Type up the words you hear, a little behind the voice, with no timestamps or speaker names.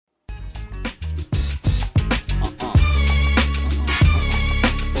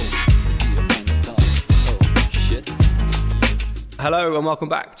Hello and welcome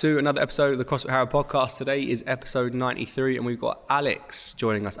back to another episode of the CrossFit Harrow podcast. Today is episode 93 and we've got Alex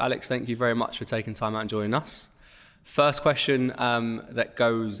joining us. Alex, thank you very much for taking time out and joining us. First question that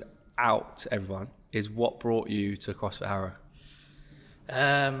goes out to everyone is, what brought you to CrossFit Harrow?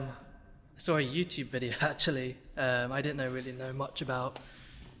 I saw a YouTube video actually. I didn't really know much about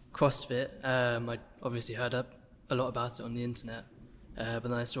CrossFit. I obviously heard a lot about it on the internet, but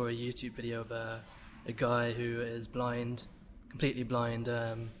then I saw a YouTube video of a guy who is blind, completely blind,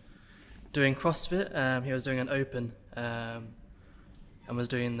 doing CrossFit. He was doing an open and was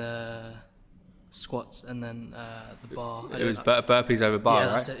doing the squats and then the bar. It was burpees over bar, yeah,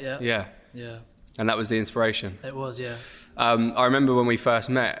 right? That's it, yeah. And that was the inspiration. It was, yeah. I remember when we first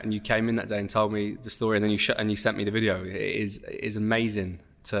met and you came in that day and told me the story, and then you sent me the video. It is amazing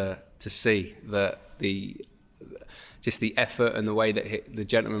to see that the effort and the way that the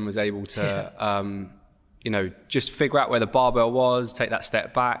gentleman was able to just figure out where the barbell was, take that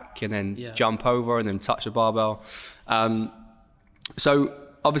step back, and then jump over and then touch the barbell. So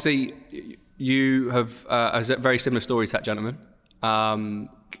obviously you have a very similar story to that gentleman.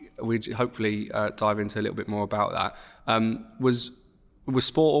 We'd hopefully dive into a little bit more about that. Was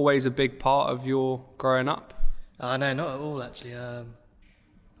sport always a big part of your growing up? No, not at all actually. I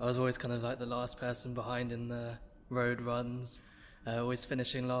was always kind of like the last person behind in the road runs, always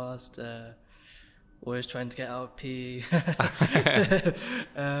finishing last, always trying to get out of PE.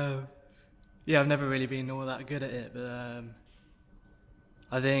 I've never really been all that good at it, but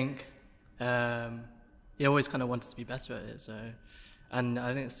I think he always kind of wanted to be better at it. So, and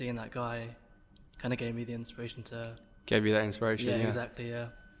I think seeing that guy kind of gave me the inspiration to. Gave you that inspiration. Yeah, exactly. Yeah.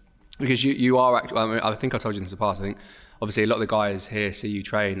 Because you are actually. I mean, I think I told you this in the past. I think obviously a lot of the guys here see you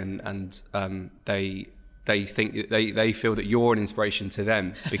train, and they think they feel that you're an inspiration to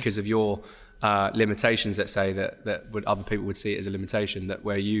them because of your limitations. Let's say that would other people would see it as a limitation, that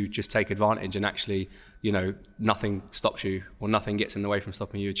where you just take advantage and actually, nothing stops you or nothing gets in the way from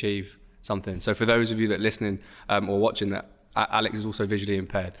stopping you achieve something. So for those of you that are listening or watching, that Alex is also visually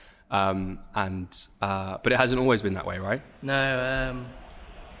impaired, but it hasn't always been that way, right? No.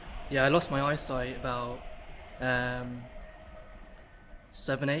 I lost my eyesight about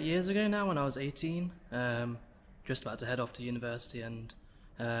 7-8 years ago now, when I was 18, just about to head off to university, and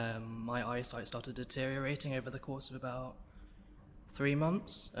my eyesight started deteriorating over the course of about 3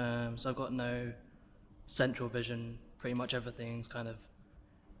 months. So I've got no central vision. Pretty much everything's kind of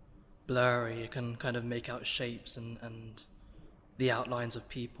blurry. You can kind of make out shapes and the outlines of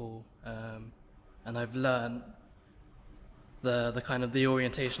people, and I've learned the kind of the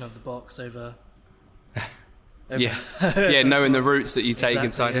orientation of the box over knowing the routes that you take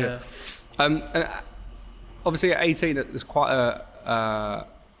inside here. And obviously at 18, there's quite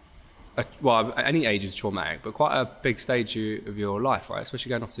any age is traumatic, but quite a big stage of your life, right? Especially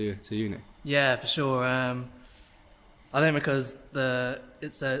going off to uni. Yeah, for sure. I think because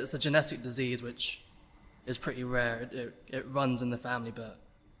it's a genetic disease which is pretty rare. It runs in the family, but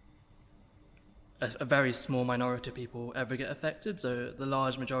a very small minority of people ever get affected. So the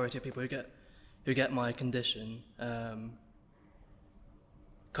large majority of people who get my condition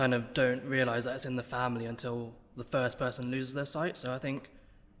kind of don't realise that it's in the family until the first person loses their sight. So I think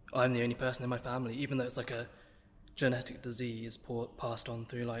I'm the only person in my family, even though it's like a genetic disease passed on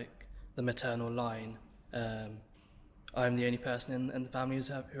through like the maternal line. I'm the only person in the family who's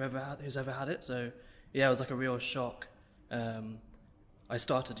ever had it. So yeah, it was like a real shock. I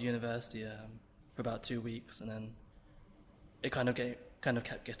started university for about 2 weeks, and then it kind of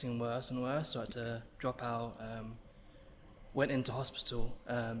kept getting worse and worse. So I had to drop out. Went into hospital,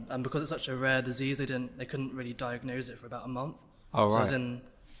 and because it's such a rare disease, they couldn't really diagnose it for about a month. Oh, right. So I was in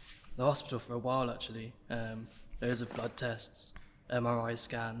the hospital for a while actually. Loads of blood tests, MRI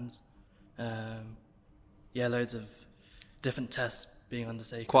scans, loads of different tests being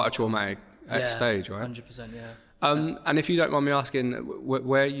undertaken. Quite a traumatic stage, right? 100%, yeah. And if you don't mind me asking,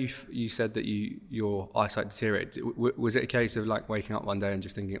 where you said that your eyesight deteriorated, was it a case of like waking up one day and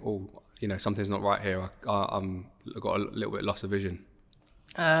just thinking, something's not right here, I've got a little bit of loss of vision?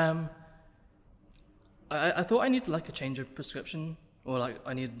 I thought I needed like a change of prescription, or like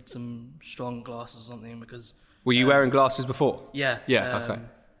I needed some strong glasses or something, because... Were you wearing glasses before? Yeah. Yeah, okay.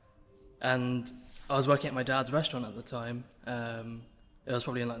 And I was working at my dad's restaurant at the time. It was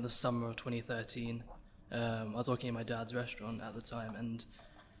probably in like the summer of 2013. I was working in my dad's restaurant at the time, and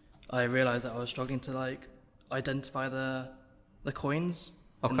I realised that I was struggling to like identify the coins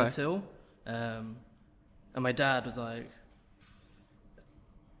in the till. And my dad was like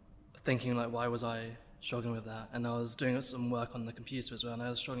thinking like, why was I struggling with that? And I was doing some work on the computer as well, and I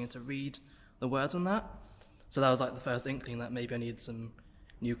was struggling to read the words on that. So that was like the first inkling that maybe I needed some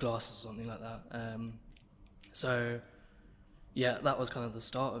new glasses or something like that. So yeah, that was kind of the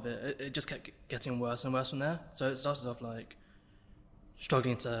start of it. It just kept getting worse and worse from there. So it started off like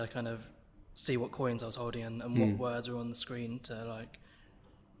struggling to kind of see what coins I was holding and what words were on the screen to like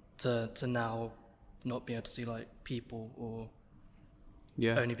to now not be able to see like people or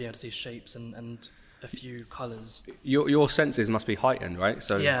only be able to see shapes and a few colours. Your senses must be heightened, right?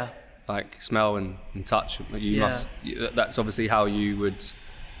 So yeah, like smell and touch. That's obviously how you would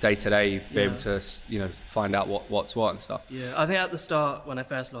day to day be able to find out what's what and stuff. Yeah, I think at the start when I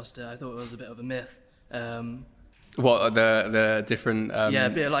first lost it, I thought it was a bit of a myth. What are the different?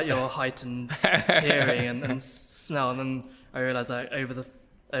 A bit like your heightened hearing and smell, and then I realised that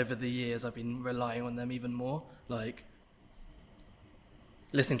over the years I've been relying on them even more, like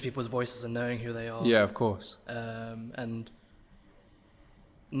listening to people's voices and knowing who they are. Yeah, of course. And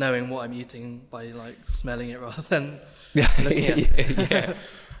knowing what I'm eating by like smelling it rather than looking at it. Yeah.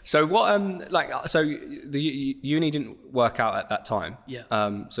 So so the uni didn't work out at that time. Yeah.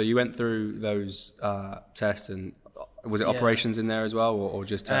 So you went through those tests, and was it operations in there as well, or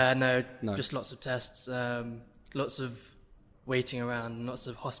just tests? No, just lots of tests, lots of waiting around, lots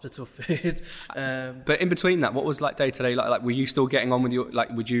of hospital food. But in between that, what was like day to day? Like, were you still getting on with your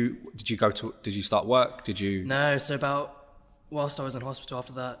did you start work? Did you? No. So whilst I was in hospital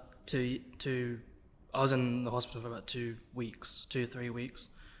after that, I was in the hospital for about 2 weeks, 2-3 weeks.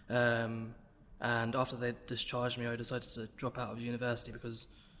 And after they discharged me, I decided to drop out of university because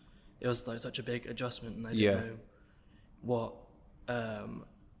it was like such a big adjustment, and I didn't know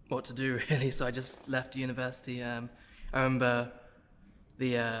what to do really. So I just left university. I remember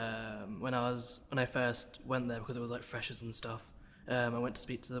when I first went there, because it was like freshers and stuff. I went to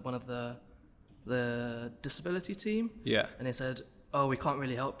speak to one of the disability team. Yeah. And they said, "Oh, we can't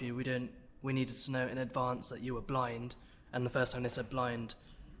really help you. We needed to know in advance that you were blind." And the first time they said blind,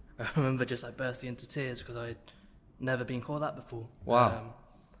 I remember just like bursting into tears because I'd never been called that before. Wow.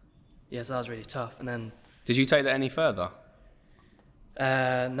 So that was really tough. And then, did you take that any further?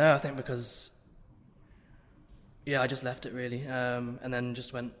 No, I think because I just left it really, and then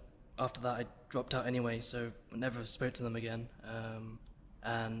just went. After that, I dropped out anyway, so I never spoke to them again.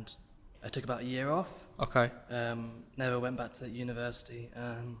 And I took about a year off. Okay. Never went back to the university,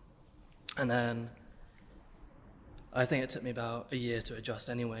 and then I think it took me about a year to adjust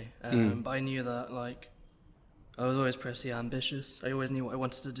anyway. But I knew that like I was always pretty ambitious. I always knew what I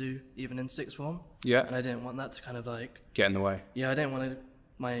wanted to do, even in sixth form. Yeah. And I didn't want that to kind of like get in the way. Yeah, I didn't want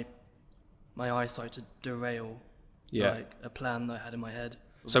my eyesight to derail like a plan that I had in my head.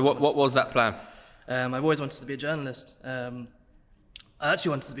 So what was that plan? I've always wanted to be a journalist. I actually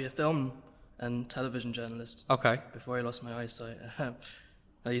wanted to be a film and television journalist. Okay. Before I lost my eyesight.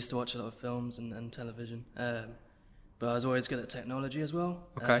 I used to watch a lot of films and television. But I was always good at technology as well.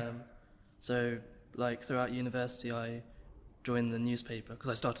 Okay. So like throughout university, I joined the newspaper because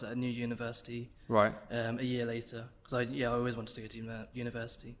I started at a new university. Right. A year later, because I always wanted to go to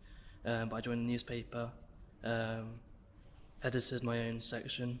university. But I joined the newspaper. Edited my own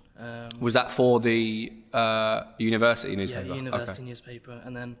section. Was that for the university newspaper? Yeah, university newspaper.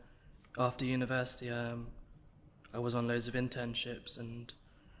 And then after university, I was on loads of internships and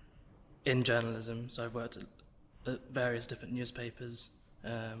in journalism. So I've worked at various different newspapers,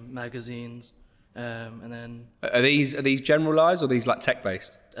 magazines, and then. Are these generalised or are these like tech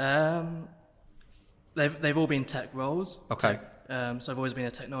based? They've all been tech roles. Okay. So I've always been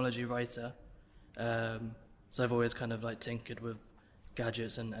a technology writer. So I've always kind of like tinkered with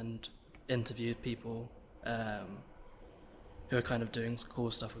gadgets and interviewed people who are kind of doing cool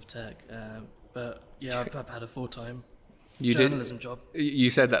stuff with tech. But yeah, I've had a full-time journalism job. You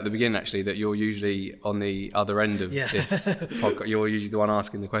said that at the beginning, actually, that you're usually on the other end of this podcast. You're usually the one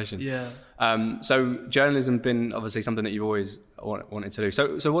asking the question. Yeah. So journalism been obviously something that you've always wanted to do.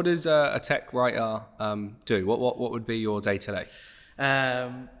 So what does a tech writer do? What would be your day to day?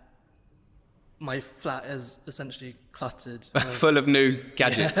 My flat is essentially cluttered. Full of new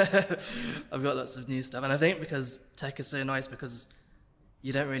gadgets. I've got lots of new stuff. And I think because tech is so nice because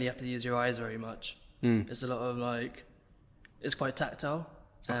you don't really have to use your eyes very much. It's a lot of like, it's quite tactile.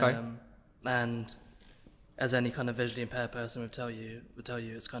 Okay. And as any kind of visually impaired person would tell you,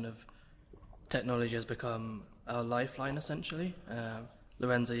 it's kind of, technology has become our lifeline essentially.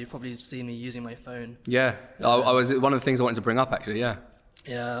 Lorenzo, you've probably seen me using my phone. Yeah, I was one of the things I wanted to bring up actually. Yeah.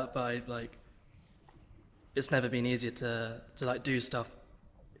 Yeah, but it's never been easier to like do stuff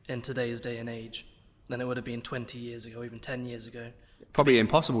in today's day and age than it would have been 20 years ago, even 10 years ago. Probably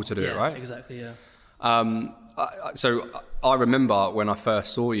impossible to do it, right? Exactly. Yeah. So I remember when I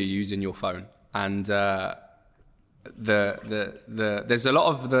first saw you using your phone, and there's a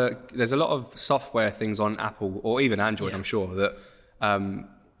lot of software things on Apple or even Android, I'm sure, that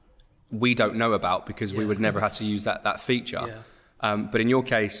we don't know about because we would never have to use that feature. But in your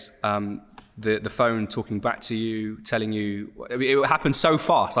case, the phone talking back to you, telling you, it happened so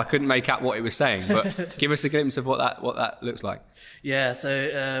fast I couldn't make out what it was saying. But give us a glimpse of what that looks like. Yeah,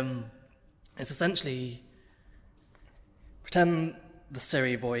 so it's essentially, pretend the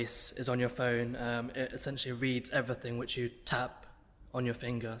Siri voice is on your phone. It essentially reads everything which you tap on your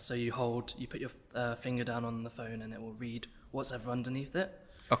finger. So you put your finger down on the phone, and it will read what's ever underneath it.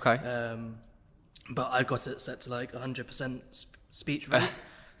 Okay. But I've got it set to like 100% speech rate.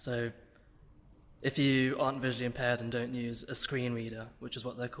 So if you aren't visually impaired and don't use a screen reader, which is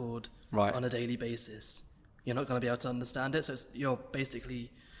what they're called, on a daily basis, you're not going to be able to understand it. So you're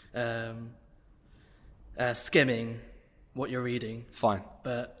basically skimming what you're reading. Fine.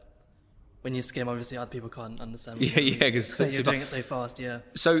 But when you skim, obviously other people can't understand. Because you're doing it so fast. Yeah.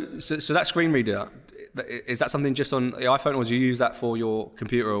 So that screen reader, is that something just on the iPhone, or do you use that for your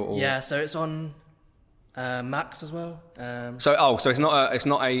computer? Or? Yeah. So it's on Macs as well. So it's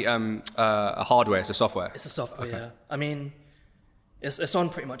not a hardware, it's a software. It's a software. Okay. Yeah. I mean, it's on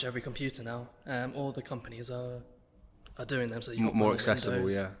pretty much every computer now. All the companies are doing them, so you've got more accessible.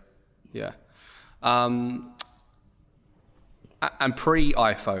 Windows. Yeah. And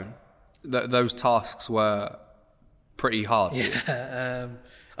pre-iPhone, those tasks were pretty hard. Yeah.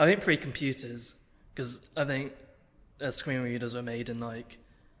 I think pre-computers, because I think screen readers were made in like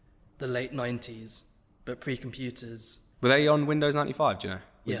the late 90s. But pre-computers... Were they on Windows 95, do you know?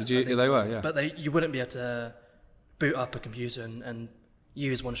 Yeah, they were, yeah. But you wouldn't be able to boot up a computer and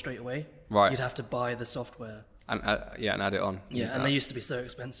use one straight away. Right. You'd have to buy the software. And add it on. Yeah, and they used to be so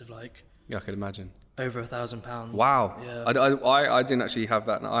expensive, like... Yeah, I could imagine. Over £1,000. Wow. Yeah. I didn't actually have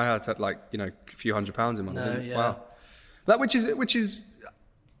that. I had to, like, a few £100s in my No, yeah. Wow. That which is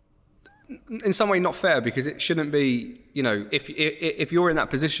in some way not fair, because it shouldn't be, if you're in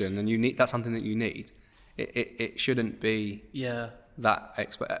that position and that's something that you need, it shouldn't be that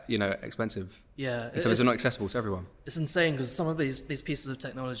expensive. Yeah. So it's not accessible to everyone. It's insane, because some of these pieces of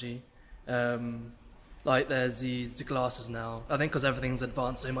technology, like there's these glasses now, I think because everything's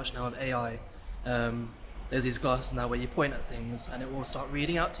advanced so much now with AI, there's these glasses now where you point at things and it will start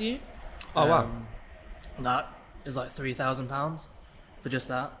reading out to you. Oh, wow. That is like £3,000 for just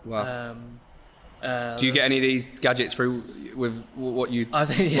that. Wow. Do you get any of these gadgets through with what you I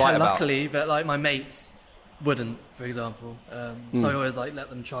think, write about? Luckily, but like my mates wouldn't, for example. So I always like let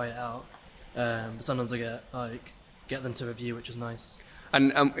them try it out. But sometimes I get them to review, which is nice.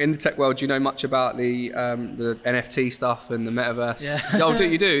 And in the tech world, do you know much about the NFT stuff and the metaverse? Yeah. Oh,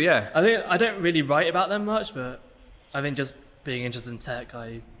 you do, yeah. I think I don't really write about them much, but I think just being interested in tech,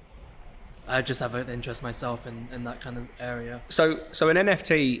 I just have an interest myself in that kind of area. So an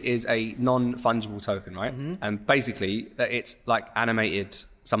NFT is a non-fungible token, right? Mm-hmm. And basically, it's like animated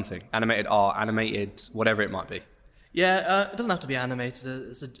something, animated art, animated whatever it might be. Yeah, it doesn't have to be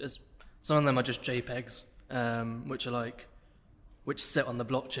animated. Some of them are just JPEGs, which sit on the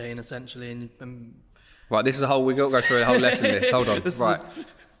blockchain essentially. Right, this is we've got to go through a whole lesson. Hold on, right.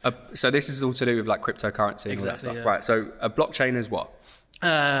 So this is all to do with like cryptocurrency and exactly, all that stuff. Yeah. Right, so a blockchain is what?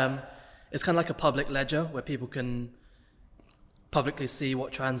 It's kind of like a public ledger where people can publicly see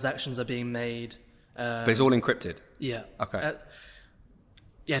what transactions are being made. But it's all encrypted? Yeah. Okay.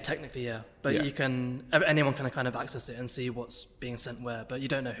 Yeah, technically, yeah. But anyone can kind of access it and see what's being sent where, but you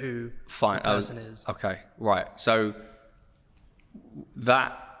don't know who the person is. Okay, right. So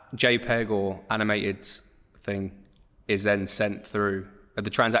that JPEG or animated thing is then sent through, the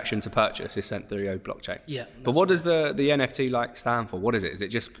transaction to purchase is sent through a blockchain. Yeah. But what does the NFT stand for? What is it? Is it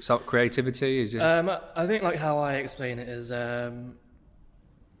just some creativity? Is it? I think how I explain it is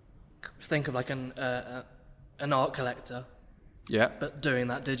think of like an art collector. Yeah. But doing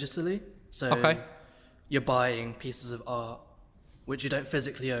that digitally. So you're buying pieces of art which you don't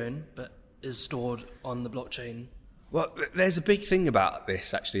physically own, but is stored on the blockchain. Well, there's a big thing about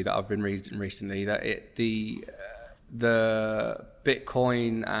this actually that I've been reading recently, that the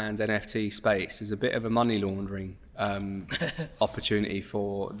Bitcoin and NFT space is a bit of a money laundering opportunity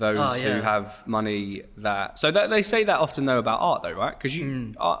for those who have money that... So they say that often though about art though, right? Because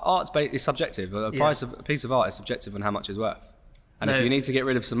art is subjective. A piece of art is subjective on how much it's worth. And if you need to get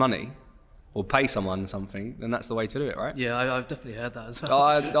rid of some money or pay someone something, then that's the way to do it, right? Yeah, I've definitely heard that as well.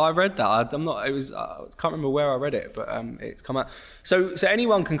 I read that. I can't remember where I read it, but it's come out. So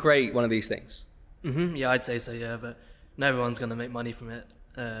anyone can create one of these things? Mm-hmm. Yeah, I'd say so, yeah, but not everyone's going to make money from it.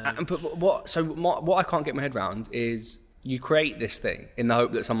 But what I can't get my head around is you create this thing in the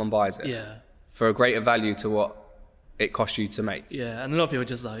hope that someone buys it for a greater value to what it costs you to make. Yeah, and a lot of people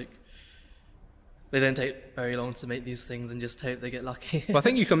just like, they don't take very long to make these things and just hope they get lucky. Well, I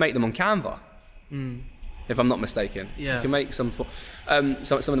think you can make them on Canva, if I'm not mistaken. Yeah. You can make some of them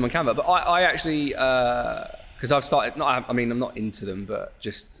on Canva. But I actually, because I've started, I'm not into them, but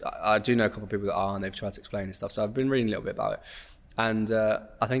just, I do know a couple of people that are, and they've tried to explain and stuff. So I've been reading a little bit about it. And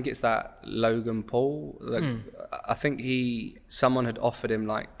I think it's that Logan Paul. I think someone had offered him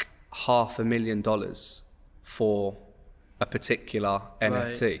like $500,000 for a particular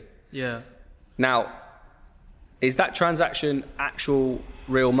NFT. Right. Yeah. Now, is that transaction actual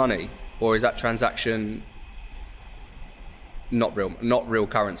real money, or is that transaction not real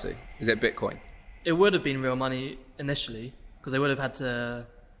currency? Is it Bitcoin? It would have been real money initially, because they would have had to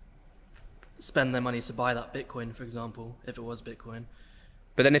spend their money to buy that Bitcoin, for example, if it was Bitcoin.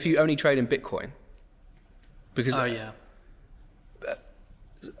 But then if you only trade in Bitcoin, because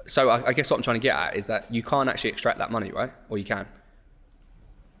so I guess what I'm trying to get at is that you can't actually extract that money, right? Or you can?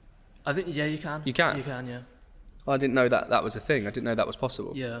 I think, you can. You can? You can, yeah. I didn't know that was a thing. I didn't know that was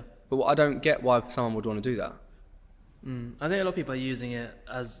possible. Yeah. But I don't get why someone would want to do that. I think a lot of people are using it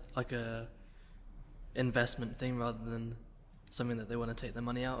as like a investment thing rather than something that they want to take their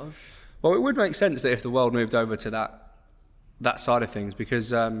money out of. Well, it would make sense that if the world moved over to that side of things,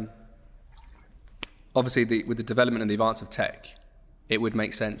 because obviously with the development and the advance of tech, it would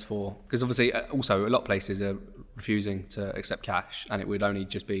make sense because obviously also a lot of places are refusing to accept cash, and it would only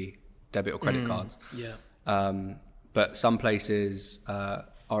just be debit or credit cards. Yeah. But some places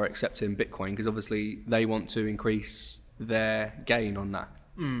are accepting Bitcoin because obviously they want to increase their gain on that.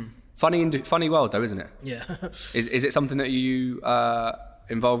 Funny world though, isn't it? Yeah. Is it something that you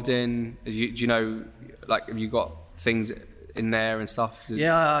involved in? Do you know, like, have you got things in there and stuff?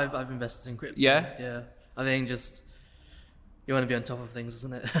 Yeah, I've invested in crypto. Yeah. I think just you want to be on top of things,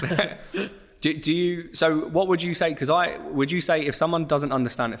 isn't it? do you? So what would you say? Would you say if someone doesn't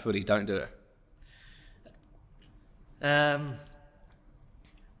understand it fully, don't do it?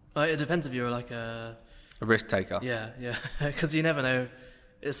 Well, it depends if you're like a risk taker. Yeah, because you never know.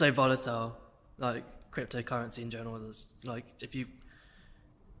 It's so volatile, like cryptocurrency in general. There's like if you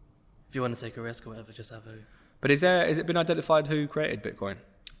want to take a risk or whatever, just have a. But has it been identified who created Bitcoin?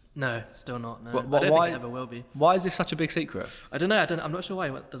 No, still not. No, I don't why, think it ever will be. Why is this such a big secret? I don't know. I'm not sure why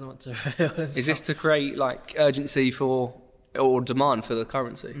he doesn't want to reveal himself. Is this to create like urgency or demand for the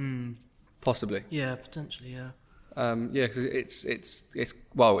currency? Possibly. Yeah, potentially. Yeah. Yeah, because it's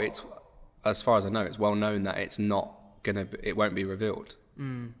as far as I know, it's well known that it won't be revealed.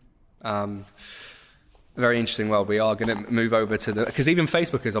 Very interesting world. We are going to move over to because even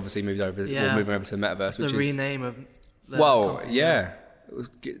Facebook has obviously moved over. Yeah. We're moving over to the metaverse, which the is rename of. Company, yeah.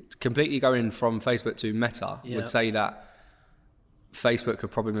 Completely going from Facebook to Meta would say that Facebook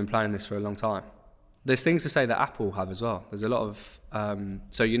have probably been planning this for a long time. There's things to say that Apple have as well. There's a lot of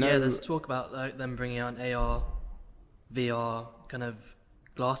Yeah, there's talk about like them bringing out an AR, VR kind of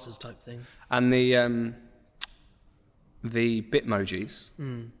glasses type thing. And the Bitmojis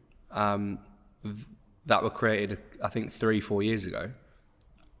that were created, I think 3-4 years ago.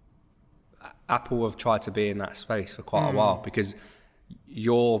 Apple have tried to be in that space for quite a while because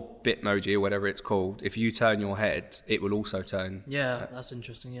your Bitmoji or whatever it's called, if you turn your head, it will also turn. Yeah, that's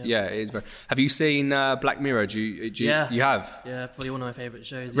interesting. Yeah. Yeah, it is. Have you seen Black Mirror? Yeah. You have? Yeah, probably one of my favourite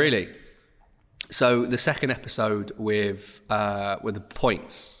shows. Really? So the second episode with the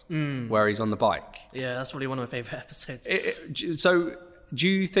points where he's on the bike. Yeah, that's probably one of my favourite episodes. So do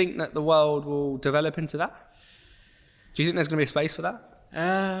you think that the world will develop into that? Do you think there's going to be a space for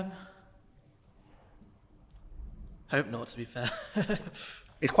that? Hope not, to be fair.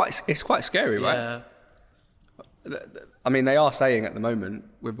 It's quite scary, right? Yeah. I mean, they are saying at the moment,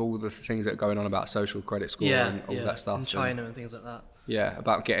 with all the things that are going on about social credit score and all that stuff. In China and things like that. Yeah,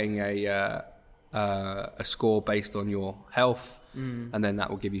 about getting a score based on your health, and then that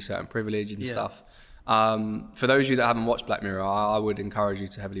will give you certain privilege and stuff. For those of you that haven't watched Black Mirror, I would encourage you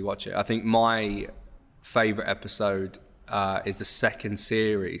to heavily watch it. I think my favourite episode is the second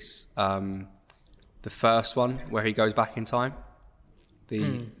series. The first one where he goes back in time,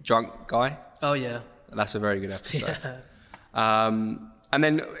 the drunk guy. Oh yeah, that's a very good episode. And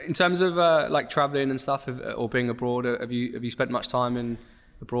then in terms of like traveling and stuff, or being abroad, have you spent much time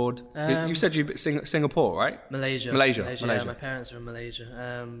abroad? You said you Singapore, right? Malaysia. Yeah, my parents are in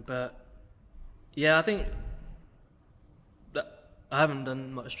Malaysia. But yeah, I think that I haven't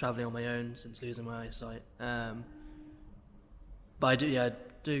done much traveling on my own since losing my eyesight. But I do. Yeah,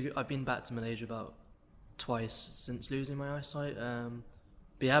 I've been back to Malaysia about twice since losing my eyesight.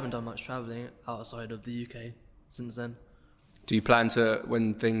 But I haven't done much travelling outside of the UK since then. Do you plan to,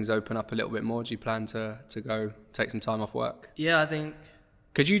 when things open up a little bit more, do you plan to go take some time off work? Yeah, I think.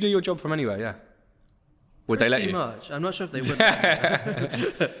 Could you do your job from anywhere? Yeah. Would they let you? Pretty much. I'm not sure if they would.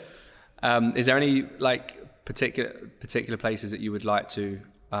 Is there any like particular places that you would like to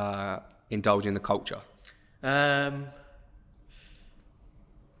indulge in the culture? I've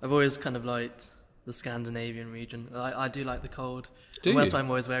always kind of liked the Scandinavian region. I do like the cold. Do That's you? why I'm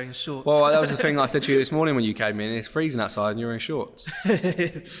always wearing shorts. Well, that was the thing I said to you this morning when you came in. It's freezing outside and you're in shorts.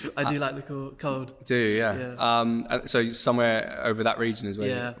 I do like the cold. Do you? Yeah. So somewhere over that region is where,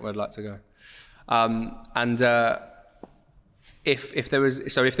 Yeah. where I'd like to go. If there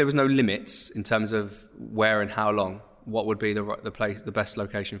was no limits in terms of where and how long, what would be the best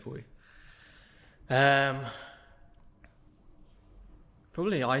location for you?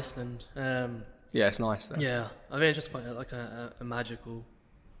 Probably Iceland. Yeah, it's nice there. Yeah, I mean, it's just quite like a magical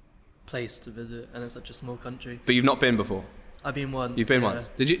place to visit, and it's such a small country. But you've not been before. I've been once. You've been yeah. once.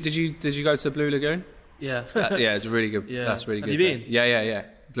 Did you go to the Blue Lagoon? Yeah. Yeah, it's really good. Yeah. That's really Have good. you been? Yeah.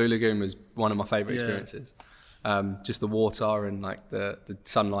 Blue Lagoon was one of my favourite Yeah. experiences. Just the water and like the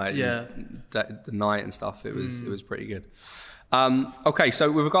sunlight, Yeah. and the night and stuff. It was pretty good. Okay, so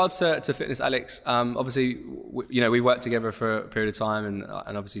with regards to fitness, Alex, obviously, we worked together for a period of time, and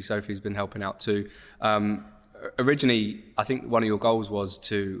obviously Sophie's been helping out too. Originally, I think one of your goals was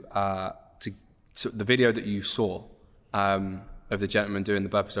to the video that you saw of the gentleman doing the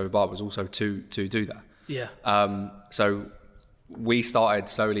burpees over bar was also to do that. Yeah. So we started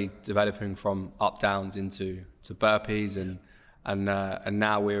slowly developing from up downs into burpees and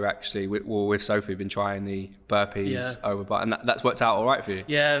now we're actually with Sophie been trying the burpees over bar, and that's worked out all right for you.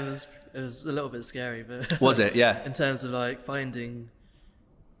 Yeah, it was a little bit scary, but Was it? Yeah. in terms of like finding,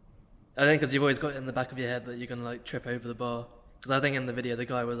 I think because you've always got it in the back of your head that you're gonna like trip over the bar. Because I think in the video the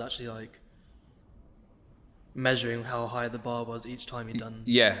guy was actually like measuring how high the bar was each time he'd done.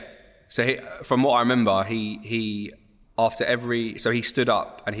 Yeah. So from what I remember, he after every, so he stood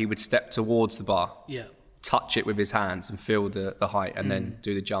up and he would step towards the bar, Yeah. touch it with his hands and feel the height, and then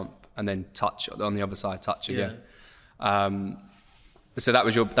do the jump, and then touch on the other side, touch again. So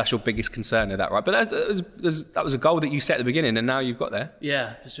that's your biggest concern of that, right? But that was a goal that you set at the beginning, and now you've got there.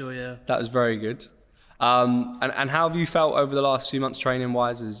 Yeah, for sure. Yeah. That was very good. And how have you felt over the last few months training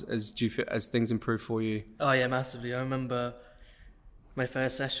wise as things improve for you? Oh yeah, massively. I remember my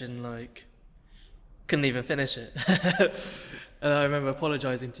first session, like, couldn't even finish it. And I remember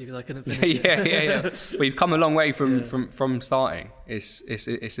apologising to you because I couldn't finish it. Yeah. Well, you've come a long way from starting.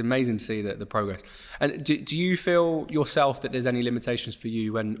 It's amazing to see the progress. And do you feel yourself that there's any limitations for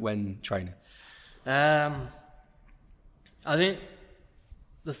you when training? I think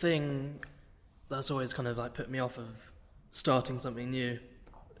the thing that's always kind of like put me off of starting something new,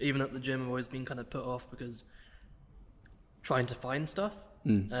 even at the gym, I've always been kind of put off because trying to find stuff,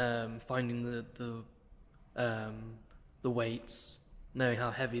 finding the weights, knowing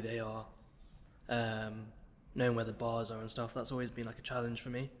how heavy they are, knowing where the bars are and stuff. That's always been like a challenge for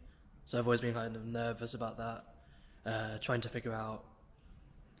me. So I've always been kind of nervous about that, trying to figure out,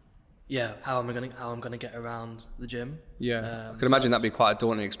 how I'm gonna get around the gym. Yeah, I can imagine that'd be quite a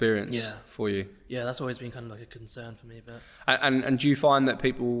daunting experience for you. Yeah, that's always been kind of like a concern for me. But and do you find that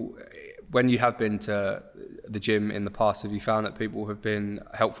people, when you have been to the gym in the past, have you found that people have been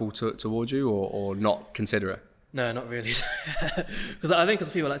helpful towards you or not considerate? No, not really. Because I think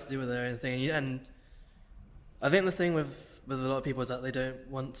people like to do with their own thing, and I think the thing with a lot of people is that they don't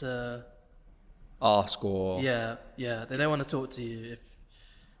want to ask or they don't want to talk to you if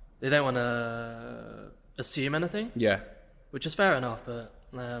they don't want to assume anything. Yeah, which is fair enough, but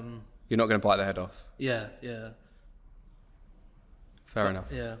you're not going to bite their head off. Yeah. Fair enough.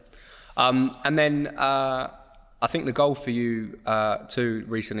 Yeah. And then I think the goal for you too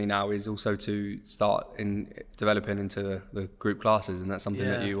recently now is also to start in developing into the group classes, and that's something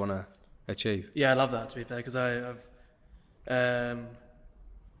that you want to achieve. Yeah, I love that, to be fair, because I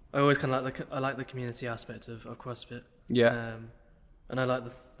always kind of like the community aspect of CrossFit. Yeah. And I like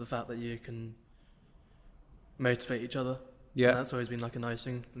the fact that you can motivate each other. Yeah. And that's always been like a nice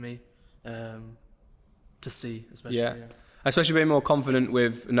thing for me to see, especially. Yeah. Especially being more confident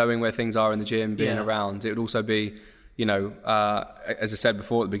with knowing where things are in the gym, being around. It would also be, as I said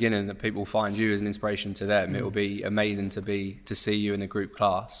before at the beginning, that people find you as an inspiration to them. It will be amazing to see you in a group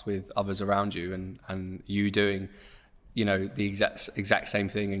class with others around you and you doing, the exact same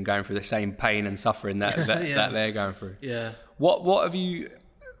thing and going through the same pain and suffering that they're going through. Yeah. What have you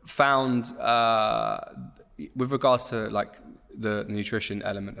found with regards to like the nutrition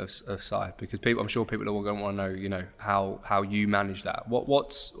element of side? Because I'm sure people are going to want to know, how you manage that.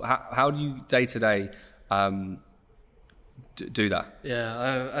 How do you day to day do that?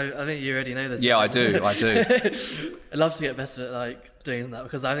 Yeah, I think you already know this. Yeah, I do. I'd love to get better at like doing that,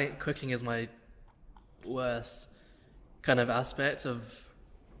 because I think cooking is my worst kind of aspect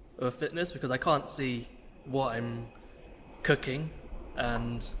of fitness, because I can't see what I'm cooking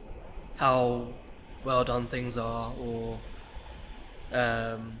and how well done things are, or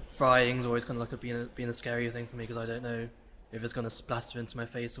frying's always kind of like being a scary thing for me, because I don't know if it's going to splatter into my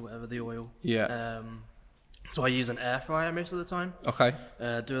face or whatever, the oil. Yeah. So I use an air fryer most of the time. Okay.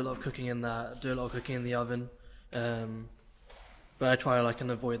 Do a lot of cooking in that. Do a lot of cooking in the oven. But I try like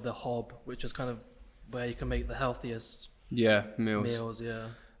and avoid the hob, which is kind of where you can make the healthiest meals. Yeah.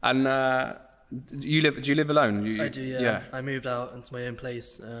 And do you live alone? I do. Yeah. I moved out into my own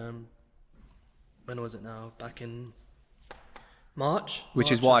place. When was it now? Back in March.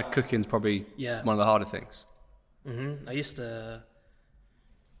 Which is why cooking's probably one of the harder things. I used to.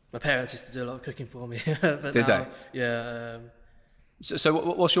 My parents used to do a lot of cooking for me. But Did now, they? Yeah.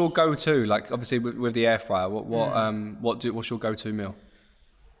 So what's your go-to? Like obviously with the air fryer, what's your go-to meal?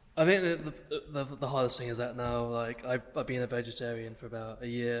 I think the hardest thing is that now, like I've been a vegetarian for about a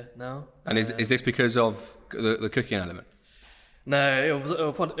year now. And is this because of the cooking element? No,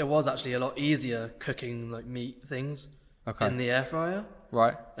 it was actually a lot easier cooking like meat things in the air fryer.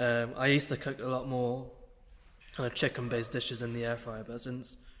 Right. I used to cook a lot more kind of chicken-based dishes in the air fryer, but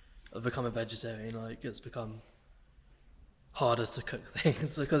since I've become a vegetarian, like it's become harder to cook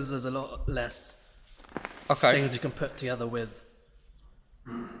things because there's a lot less things you can put together with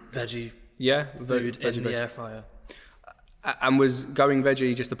veggie food in the air fryer. And was going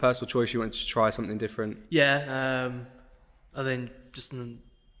veggie just a personal choice? You wanted to try something different? Yeah, I think just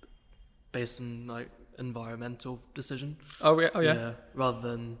based on like environmental decision. Oh yeah. Rather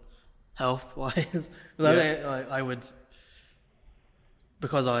than health-wise. I think I would,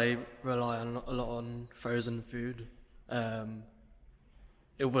 because I rely a lot on frozen food.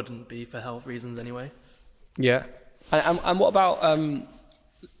 It wouldn't be for health reasons anyway. Yeah. And what about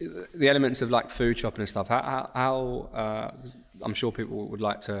the elements of like food shopping and stuff? How I'm sure people would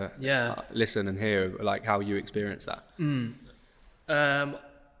like to listen and hear like how you experience that.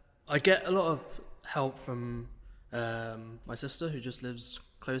 I get a lot of help from my sister, who just lives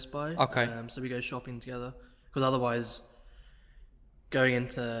close by. Okay. So we go shopping together, because otherwise, going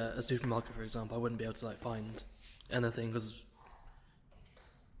into a supermarket, for example, I wouldn't be able to like find anything, because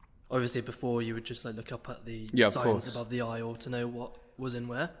obviously before you would just like look up at the signs above the aisle to know what was in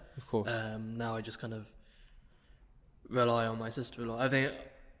where. Of course. Now I just kind of rely on my sister a lot. I think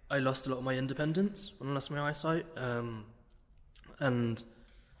I lost a lot of my independence when I lost my eyesight, and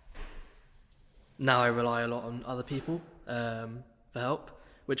now I rely a lot on other people for help,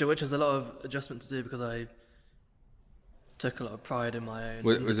 which is a lot of adjustment to do, because I took a lot of pride in my own.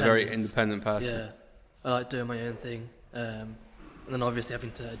 Was a very independent person. Yeah, I like doing my own thing, and then obviously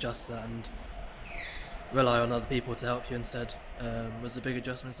having to adjust that and rely on other people to help you instead was a big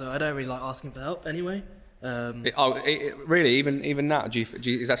adjustment. So I don't really like asking for help anyway. Really, even now,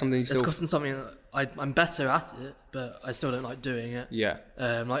 is that something you still? It's gotten something I'm better at it, but I still don't like doing it. Yeah.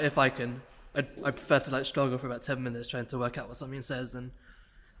 Like if I can, I prefer to like struggle for about 10 minutes trying to work out what something says than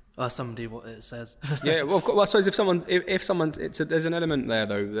ask somebody what it says. Yeah, well, I suppose if someone, there's an element there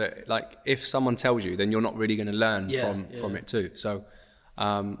though that like if someone tells you, then you're not really going to learn from it too. So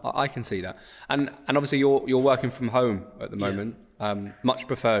I can see that, and obviously you're working from home at the moment. Much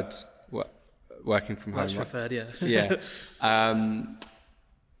preferred working from home. Much preferred, yeah. Yeah.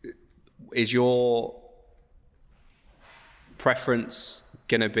 Is your preference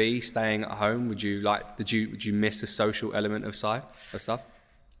gonna be staying at home? Would you miss the social element of stuff?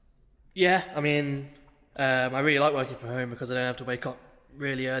 Yeah, I mean, I really like working from home because I don't have to wake up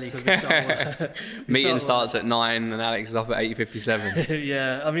really early because we start work. Meeting starts at 9 and Alex is up at 8:57.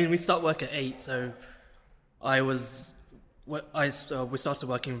 Yeah, I mean, we start work at 8, so we started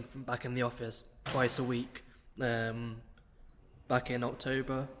working back in the office twice a week, back in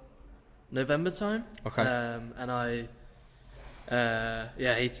October, November time. Okay. And I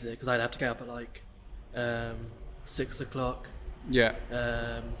hated it because I'd have to get up at like 6 o'clock. Yeah.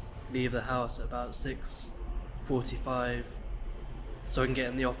 Leave the house at about 6:45, so I can get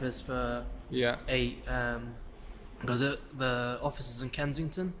in the office for 8. Because the office is in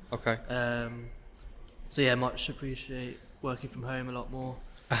Kensington. Okay. So yeah, much appreciate working from home a lot more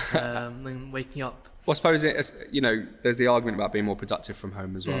than waking up. Well, I suppose there's the argument about being more productive from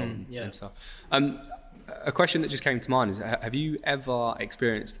home as well and stuff. A question that just came to mind is: have you ever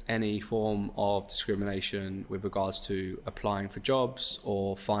experienced any form of discrimination with regards to applying for jobs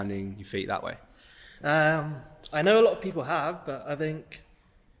or finding your feet that way? I know a lot of people have, but I think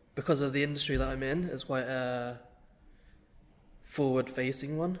because of the industry that I'm in, it's quite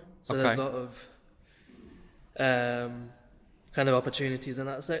forward-facing one. So Okay. there's a lot of kind of opportunities in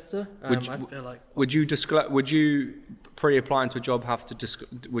that sector. I feel like Would you pre-applying to a job have to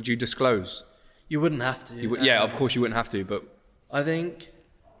would you disclose? you wouldn't have to. Yeah, of course you wouldn't have to, but I think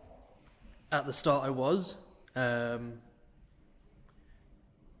at the start I was, and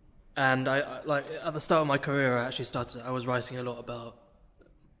I like at the start of my career I was writing a lot about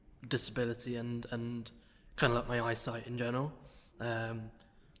disability and kind of like my eyesight in general.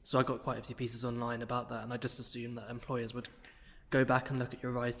 So I got quite a few pieces online about that, and I just assumed that employers would go back and look at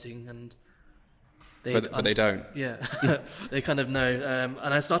your writing, and but they don't. Yeah, they kind of know.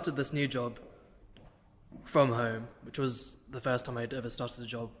 And I started this new job from home, which was the first time I'd ever started a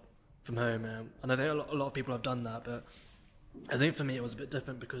job from home. And I think a lot of people have done that, but I think for me it was a bit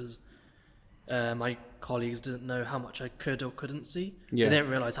different because my colleagues didn't know how much I could or couldn't see. Yeah. They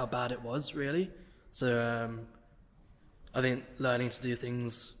didn't realise how bad it was, really. So I think learning to do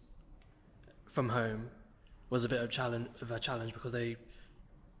things from home was a bit of a challenge because I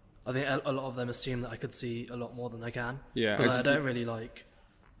think a lot of them assume that I could see a lot more than I can. Yeah. Because I don't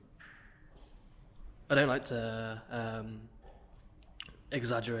like to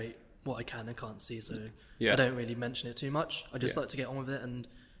exaggerate what I can and can't see, so Yeah. I don't really mention it too much. I just like to get on with it, and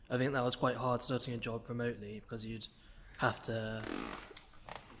I think that was quite hard starting a job remotely because you'd have to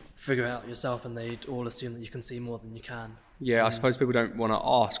figure it out yourself, and they'd all assume that you can see more than you can. Yeah, I suppose people don't want to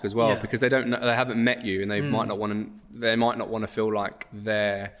ask as well Yeah. because they don't know, they haven't met you, and they might not want to. They might not want to feel like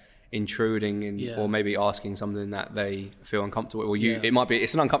they're intruding in, Yeah. or maybe asking something that they feel uncomfortable. Or Yeah.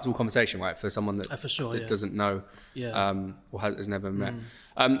 It's an uncomfortable conversation, right, for someone that For sure, that yeah. doesn't know, Yeah. or has never met.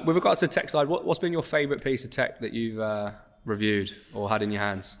 With regards to the tech side, what's been your favourite piece of tech that you've reviewed or had in your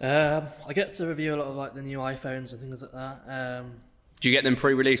hands? I get to review a lot of like the new iPhones and things like that. Do you get them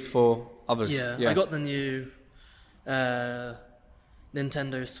pre-released before others? Yeah, I got the new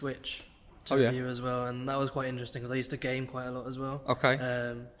Nintendo Switch to Oh, yeah. review as well, and that was quite interesting because I used to game quite a lot as well.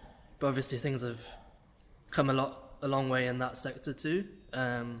 Okay. But obviously things have come a long way in that sector too.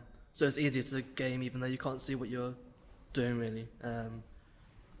 So it's easier to game even though you can't see what you're doing really.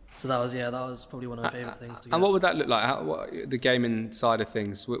 So that was probably one of my favourite things to get. And what would that look like? The gaming side of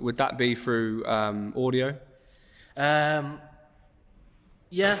things, would that be through audio?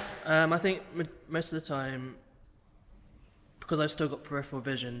 Yeah, I think most of the time, because I've still got peripheral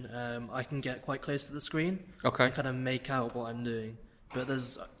vision, I can get quite close to the screen Okay. and kind of make out what I'm doing. But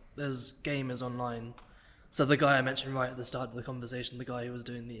there's gamers online. So the guy I mentioned right at the start of the conversation, the guy who was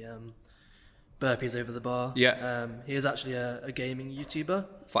doing the burpees over the bar, Yeah. he is actually a gaming YouTuber.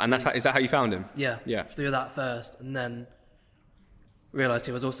 And is that how you found him? Yeah, Yeah. through that first, and then realised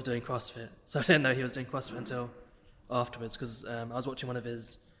he was also doing CrossFit. So I didn't know he was doing CrossFit until afterwards, because I was watching one of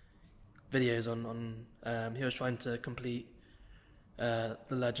his videos on he was trying to complete The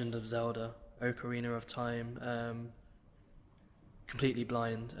Legend of Zelda, Ocarina of Time, completely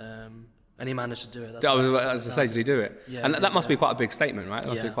blind, and he managed to do it. As I say, did he do it? Yeah, And he that did, must be yeah. quite a big statement, right? That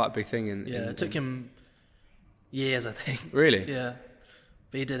must be Yeah. quite a big thing. It took him years, I think. Really? Yeah,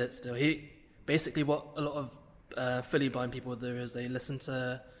 but he did it still. He basically, what a lot of fully blind people do is they listen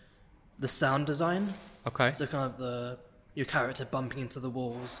to the sound design. Okay. So kind of your character bumping into the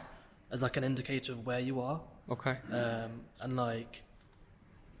walls as like an indicator of where you are, Okay. and like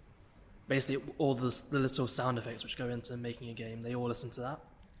basically all the little sound effects which go into making a game, they all listen to that.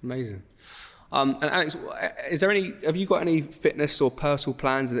 Amazing. And Alex, have you got any fitness or personal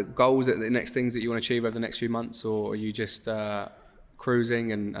plans, goals, the next things that you want to achieve over the next few months, or are you just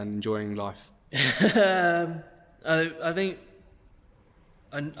cruising and enjoying life? I think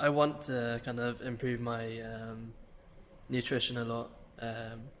I want to kind of improve my nutrition a lot.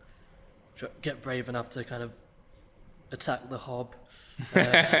 Get brave enough to kind of attack the hob.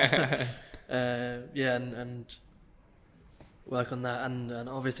 And work on that, and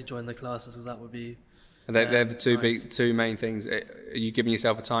obviously join the classes, because that would be. They're the nice. two main things. Are you giving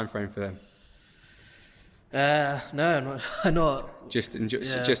yourself a time frame for them? No, I'm not. Just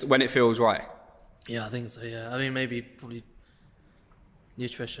Yeah. just when it feels right. Yeah, I think so. Yeah, I mean maybe probably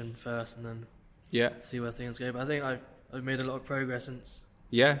nutrition first, and then Yeah. see where things go. But I think I've made a lot of progress since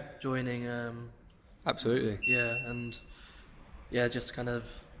Yeah. joining. Absolutely. And just kind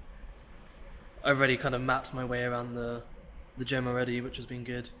of. I've already kind of mapped my way around the gym already, which has been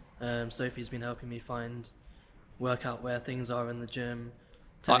good. Sophie's been helping me work out where things are in the gym.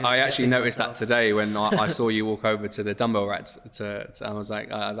 I actually noticed that today when I saw you walk over to the dumbbell racks, and I was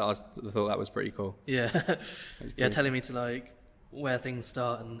like, I thought that was pretty cool. Yeah, yeah, telling me to like where things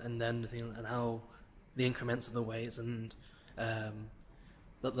start and end, and how the increments of the weights, and that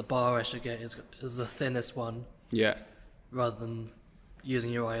the bar I should get is the thinnest one. Yeah. rather than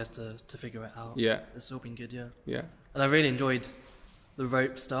using your eyes to figure it out. Yeah. It's all been good, yeah. Yeah. And I really enjoyed the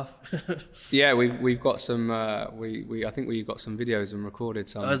rope stuff. Yeah, we've got some. I think we've got some videos and recorded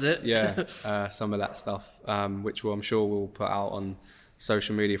some. Oh, is it? Yeah, some of that stuff, which I'm sure we'll put out on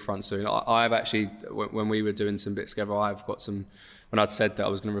social media front soon. I've actually, when we were doing some bits together, I've got some. When I'd said that I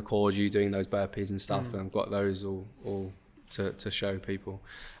was going to record you doing those burpees and stuff, and I've got those all to show people.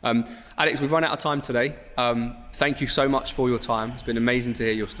 Alex, we've run out of time today. Thank you so much for your time. It's been amazing to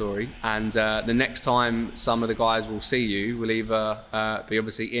hear your story. And the next time some of the guys will see you will either be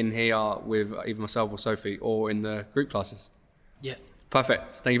obviously in here with either myself or Sophie, or in the group classes. Yeah.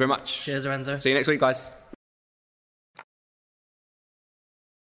 Perfect. Thank you very much. Cheers, Lorenzo. See you next week, guys.